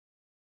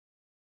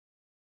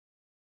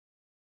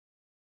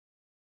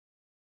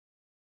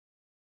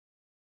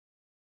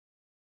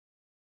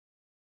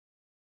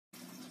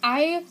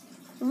I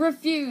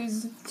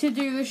refuse to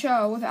do the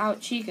show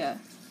without Chica.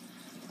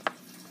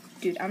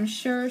 Dude, I'm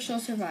sure she'll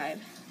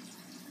survive.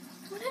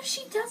 What if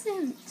she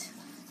doesn't?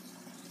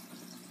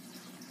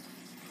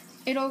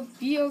 It'll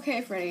be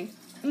okay, Freddy.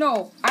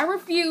 No, I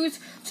refuse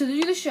to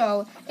do the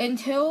show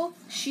until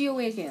she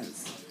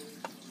awakens.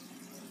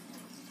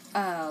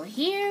 Oh,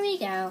 here we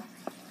go.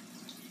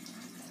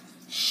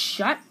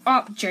 Shut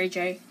up,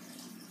 JJ.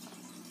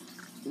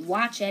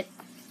 Watch it.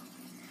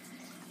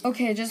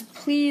 Okay, just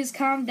please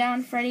calm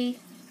down, Freddy.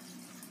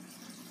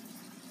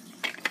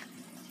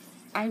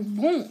 I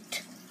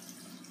won't.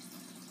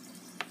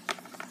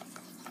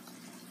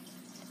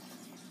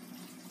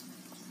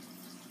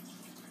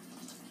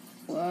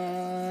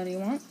 What do you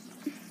want?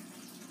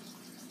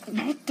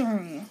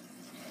 Nothing.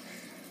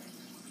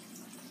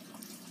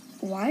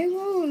 Why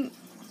won't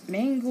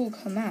Mango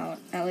come out?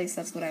 At least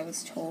that's what I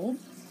was told.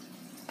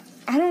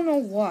 I don't know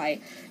why.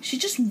 She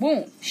just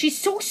won't. She's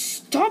so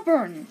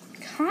stubborn.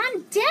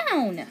 Calm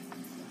down.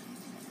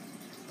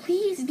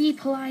 Please be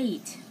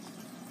polite.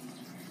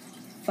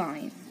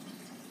 Fine.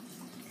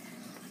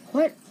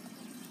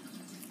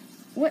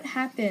 What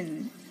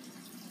happened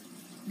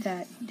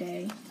that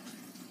day?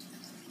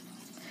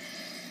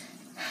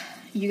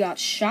 You got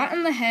shot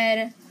in the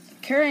head,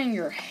 carrying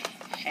your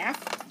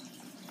half-dead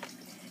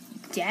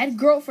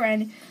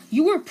girlfriend.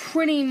 You were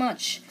pretty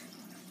much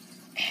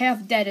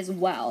half dead as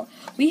well.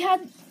 We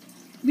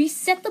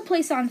set the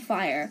place on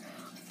fire,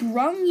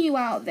 brung you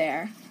out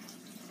there,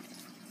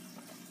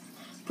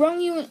 brung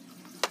you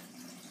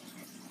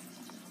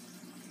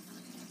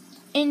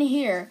in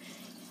here,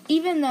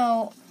 even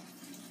though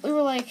we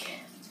were like,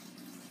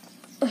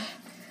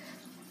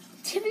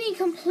 Tiffany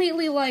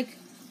completely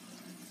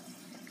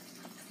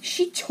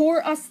she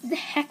tore us the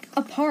heck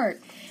apart,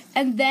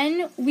 and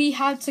then we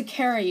had to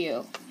carry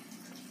you.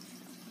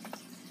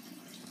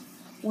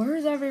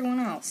 Where's everyone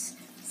else?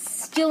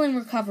 Still in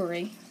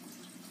recovery.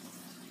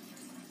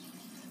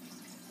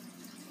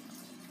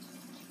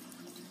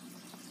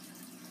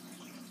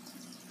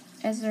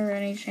 Is there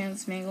any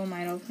chance Mango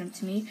might open up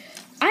to me?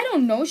 I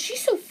don't know.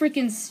 She's so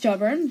freaking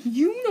stubborn.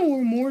 You know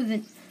her more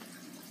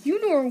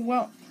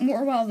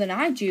well than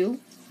I do.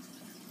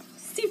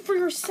 See for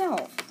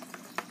yourself.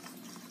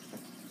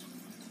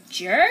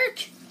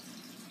 Jerk.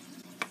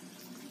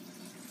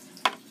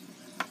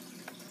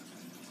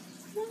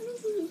 What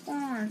do you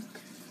want?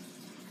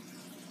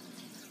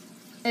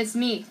 It's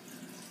me.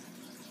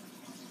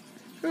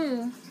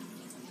 Who?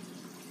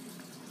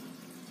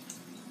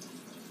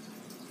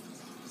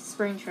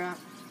 Springtrap.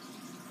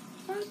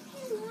 What do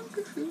you want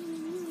to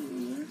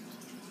do?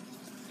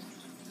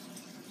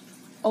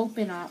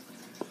 Open up.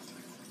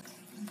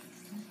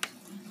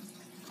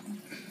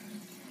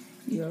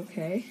 You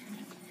okay?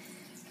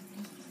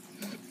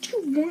 Do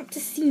you want to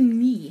see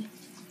me?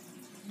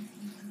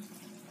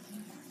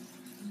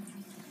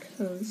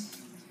 Cause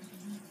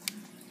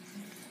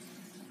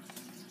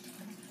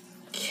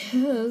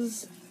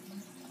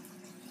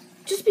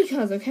just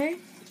because, okay?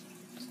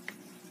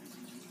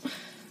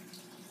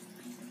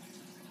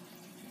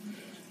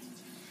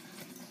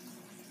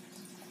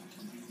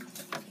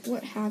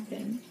 What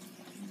happened?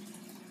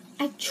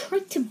 I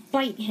tried to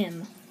bite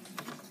him.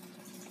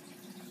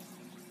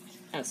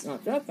 That's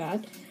not that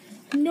bad.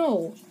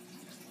 No.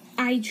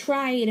 I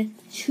tried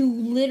to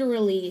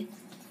literally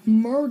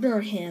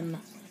murder him.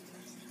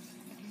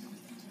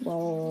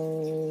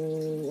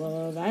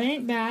 Well, that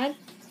ain't bad.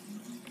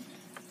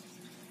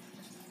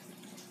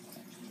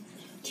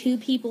 2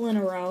 people in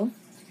a row.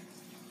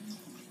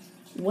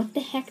 What the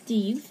heck do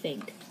you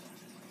think?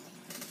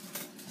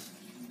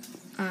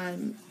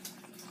 I'm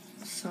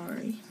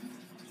sorry.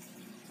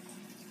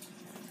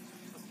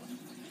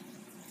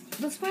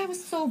 That's why I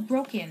was so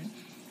broken.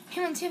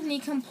 Him and Tiffany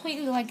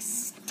completely,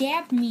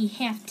 stabbed me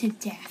half to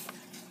death.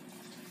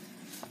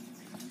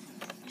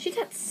 She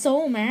got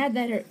so mad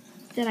that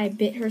I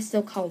bit her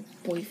so-called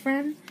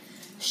boyfriend.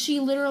 She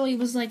literally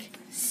was like,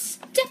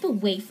 "Step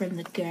away from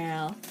the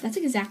girl." That's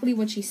exactly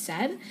what she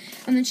said.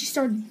 And then she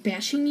started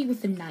bashing me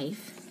with a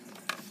knife.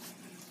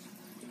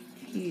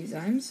 Jeez,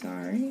 I'm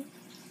sorry.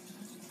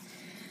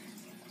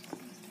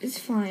 It's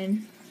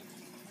fine.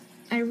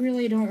 I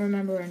really don't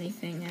remember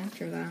anything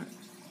after that.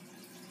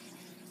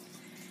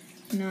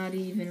 Not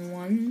even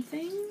one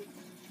thing?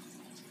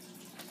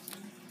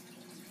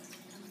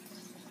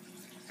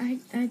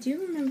 I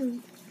do remember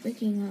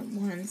waking up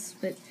once,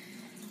 but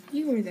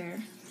you were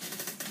there.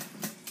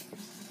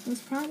 It was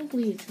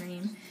probably a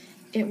dream.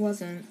 It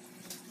wasn't.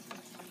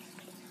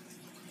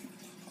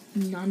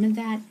 None of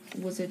that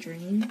was a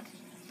dream.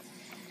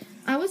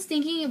 I was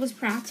thinking it was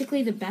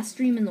practically the best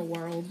dream in the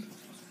world.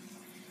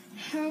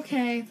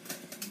 Okay.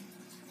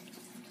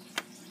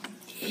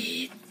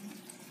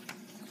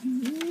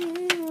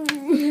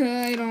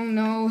 I don't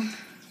know.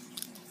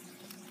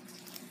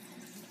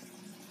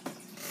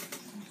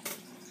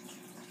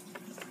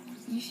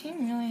 You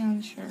seem really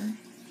unsure.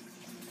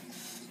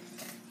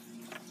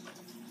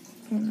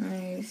 When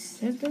I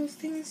said those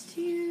things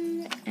to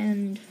you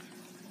and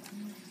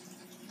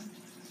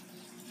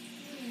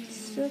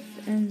stuff,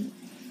 and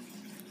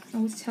I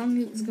was telling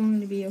you it was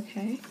going to be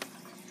okay.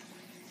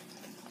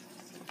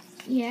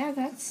 Yeah,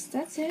 that's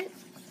it.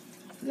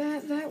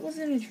 That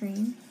wasn't a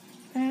dream.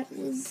 That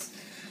was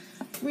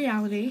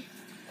reality.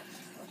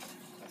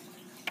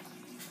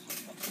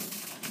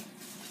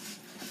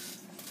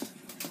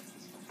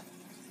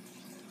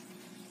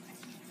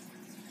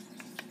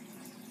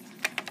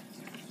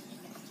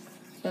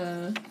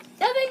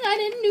 Nothing, I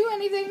didn't do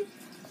anything.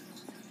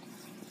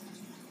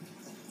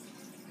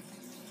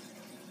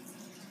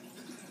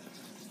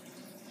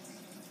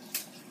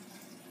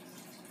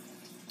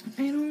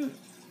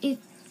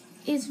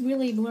 It's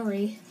really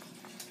blurry.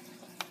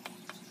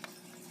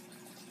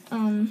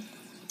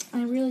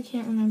 I really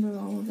can't remember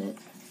all of it.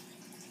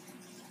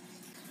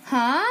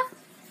 Huh?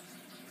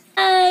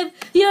 I'm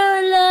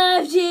your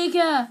love,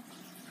 Chica!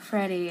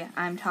 Freddy,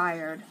 I'm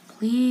tired.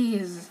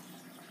 Please.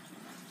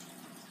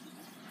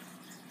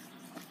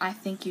 I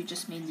think you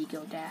just made me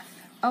go deaf.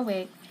 Oh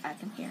wait, I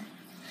can hear.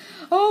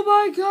 Oh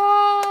my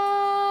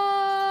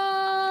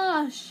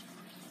gosh!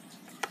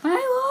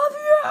 I love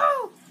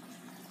you!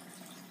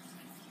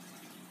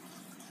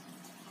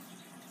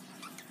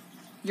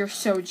 You're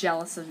so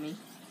jealous of me.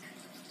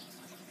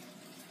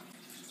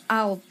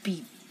 I'll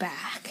be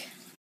back.